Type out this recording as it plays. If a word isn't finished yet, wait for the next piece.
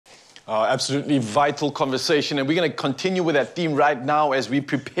Absolutely vital conversation, and we're going to continue with that theme right now as we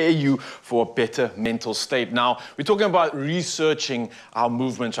prepare you for a better mental state. Now, we're talking about researching our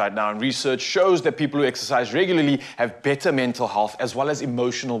movements right now, and research shows that people who exercise regularly have better mental health as well as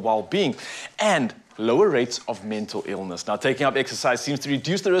emotional well-being and lower rates of mental illness. Now, taking up exercise seems to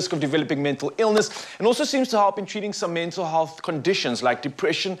reduce the risk of developing mental illness and also seems to help in treating some mental health conditions like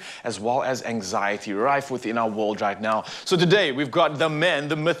depression as well as anxiety rife within our world right now. So today, we've got the man,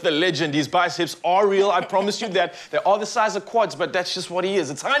 the myth, the legend. His biceps are real. I promise you that. They are the size of quads, but that's just what he is.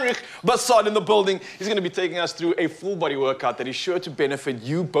 It's Heinrich Basson in the building. He's going to be taking us through a full body workout that is sure to benefit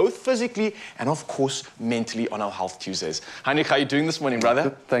you both physically and, of course, mentally on our Health Tuesdays. Heinrich, how are you doing this morning,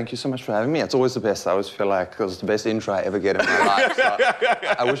 brother? Thank you so much for having me. It's always the best. I always feel like it was the best intro I ever get in my life. So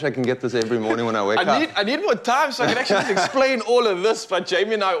I wish I can get this every morning when I wake up. I need more time so I can actually explain all of this, but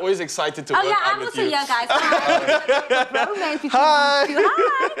Jamie and I are always excited to work out with you. Oh yeah, I'm also here, guys. Hi. Romance between you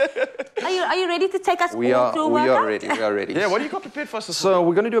two. Hi. Are you ready to take us all through a workout? We are ready. We are ready. Yeah, what do you got prepared for us? So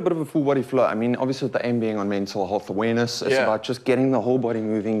we're going to do a bit of a full body flow. I mean, obviously with the aim being on mental health awareness, it's about just getting the whole body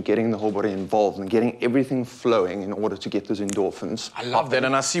moving, getting the whole body involved, and getting everything flowing in order to get those endorphins. I love that,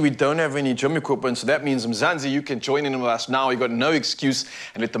 and I see we don't have any gym equipment, so that means Mzansi, you can join in with us now. You've got no excuse,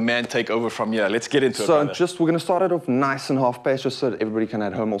 and let the man take over from here. Let's get into it. So we're going to start it off nice and half pace, just so that everybody can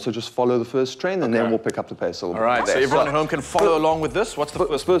at home also just follow the first train, and then we'll pick up the pace a little bit. All right, so everyone at home can follow along with this. What's the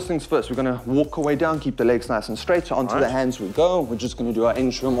first? First things first, we're going to walk our way down, keep the legs nice and straight. So onto the hands we go. We're just going to do our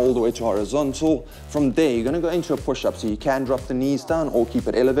inchworm all the way to horizontal. From there, you're going to go into a push-up. So you can drop the knees down or keep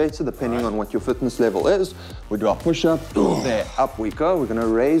it elevated, depending on what your fitness level is. We do our push-up. There, up we go. We're going to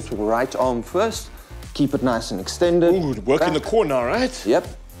raise right arm first. Keep it nice and extended. Ooh, working the core now, right? Yep.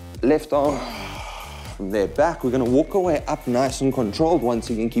 Left arm. From there, back. We're going to walk our way up nice and controlled. Once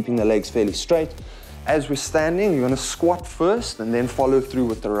again, keeping the legs fairly straight. As we're standing, you're going to squat first and then follow through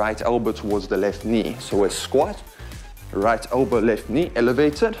with the right elbow towards the left knee. So we're squat, right elbow, left knee,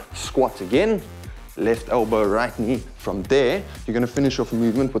 elevated, squat again, left elbow, right knee. From there, you're going to finish off a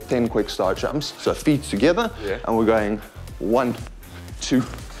movement with 10 quick star jumps. So feet together, and we're going 1, 2,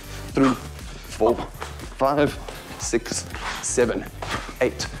 3, 4, 5, 6, 7,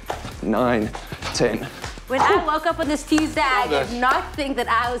 8, 9, 10. When I woke up on this Tuesday, I did not think that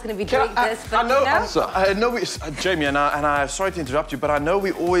I was going to be doing this, but I know Jamie, and I sorry to interrupt you, but I know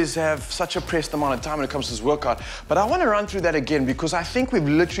we always have such a pressed amount of time when it comes to this workout, but I want to run through that again because I think we've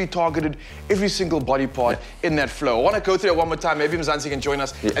literally targeted every single body part in that flow. I want to go through it one more time. Maybe Mzansi can join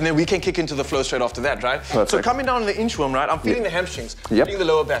us, and then we can kick into the flow straight after that, right? Perfect. So coming down on the inchworm, right? I'm feeling the hamstrings, feeling the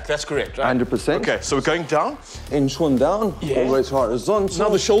lower back. That's correct, right? 100%. Okay, so we're going down. Inchworm down, all the way to horizontal. Now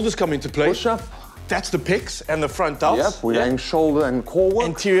the shoulders come into play. Push up. That's the pecs and the front delts. Yep, we're going shoulder and core work.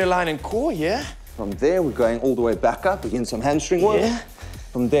 Anterior line and core, yeah. From there, we're going all the way back up, again some hamstring work. Yeah.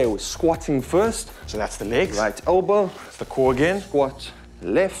 From there, we're squatting first. So that's the legs. Right elbow. It's the core again. Squat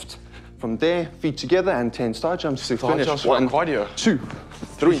left. From there, feet together and 10 star jumps to finish. Jumps 1, cardio. 2,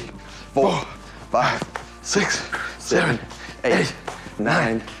 3, 4, 5, 6, 7, 8,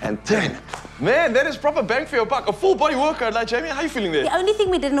 9, and 10. Man, that is proper bang for your buck. A full body workout, like Jamie. How are you feeling there? the only thing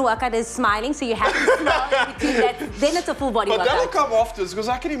we didn't work out is smiling, so you have to smile in between that. Then it's a full body But workout. that'll come after, because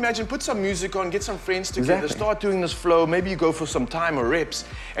I can imagine, put some music on, get some friends together, start doing this flow, maybe you go for some time or reps,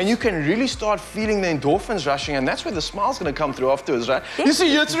 and you can really start feeling the endorphins rushing, and that's where the smile's going to come through afterwards, right? Yes. You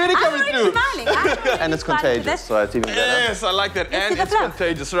see, it's really coming through. And it's contagious, so it's even better. Yes, I like that. And it's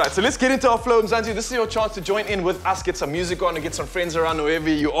contagious. Right, so let's get into our flow. Mzansi, this is your chance to join in with us, get some music on, and get some friends around wherever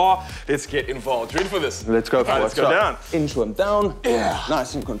you are. Let's get involved. Ready for this? Let's go for it. Let's go down. Inchworm down. Yeah.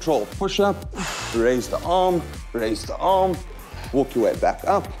 Nice and controlled. Push up. Raise the arm. Raise the arm. Walk your way back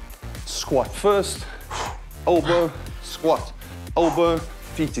up. Squat first. Elbow. Squat. Elbow.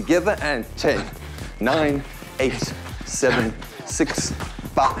 Feet together. And 10, 9, 8, 7, 6,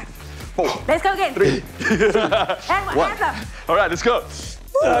 5, 4. Let's go again. 3. Hands up. All right, let's go.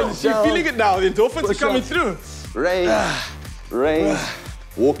 You're feeling it now. The endorphins are coming through. Raise. Raise.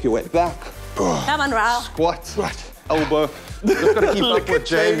 Walk your way back. Come on, Raul. Squat. Elbow. Just gotta keep up with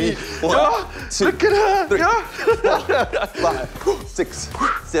Jamie. 1, 2, Look at her. 3, 4, 5, 6,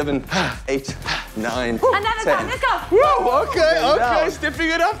 7, 8, 9, Another 10. time. Let's go. Whoa, okay, down. stepping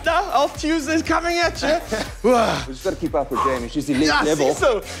it up now. All Tuesday's coming at you. We just gotta keep up with Jamie. She's elite level.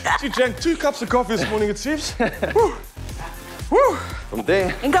 So she drank 2 cups of coffee this morning, it seems. Woo. Woo. From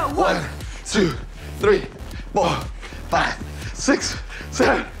there. And go. 1, 2, 3, 4, 5, 6,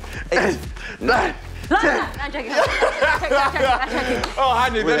 7, 8, 9, No, I'm joking. I'm joking. Oh,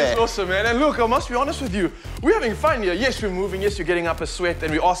 Heinrich, that is there. awesome, man. And look, I must be honest with you. We're having fun here. Yes, we're moving. Yes, you're getting up a sweat,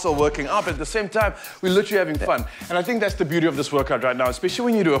 and we're also working out. But at the same time, we're literally having fun. And I think that's the beauty of this workout right now, especially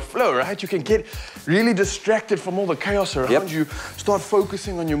when you do a flow, right? You can get really distracted from all the chaos around you. Start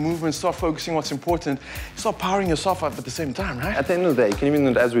focusing on your movement. Start focusing on what's important. Start powering yourself up at the same time, right? At the end of the day, you can even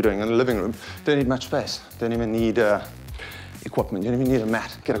do it as we're doing in the living room. Don't need much space. Don't even need equipment. You don't even need a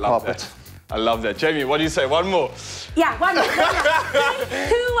mat. Get a carpet. I love that. Jamie, what do you say? One more. Yeah, one more. 3, 2,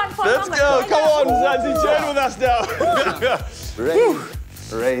 1, 4. Let's go. Come on, Zanzi. Join with us now.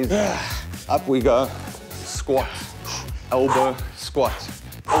 Raise. Up we go. Squat. Elbow. Squat.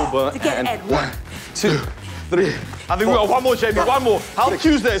 Elbow. Again, and 1, 2, 3. I think we got one more, Jamie. One more. How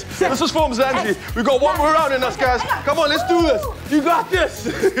Tuesdays. This is from Zanzi. We got one more round in us, guys. Come on, let's do this. You got this.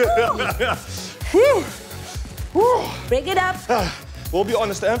 Woo. Woo. Break it up. We'll be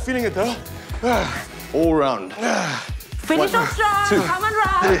honest, I'm feeling it though. All round. Finish off strong. 2, Come on,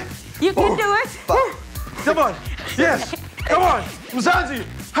 Rob. 3, You can do it. 5. Come on. Yes. Come on. Mzansi.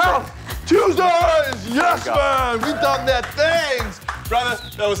 Health Tuesdays. Yes, man. We done that. Thanks. Brother,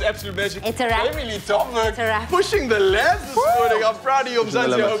 that was absolute magic. It's a wrap. Jamie Lee Tomberg It's a wrap. pushing the labs this morning. I'm proud of you, Pushing the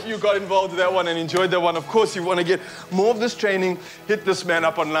Mzansi. I limits. hope you got involved with that one and enjoyed that one. Of course, you want to get more of this training, hit this man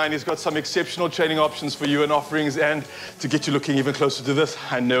up online. He's got some exceptional training options for you and offerings, and to get you looking even closer to this,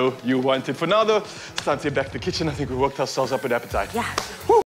 I know you want it. For now, though, it's time to get back to the kitchen. I think we worked ourselves up with appetite. Yeah.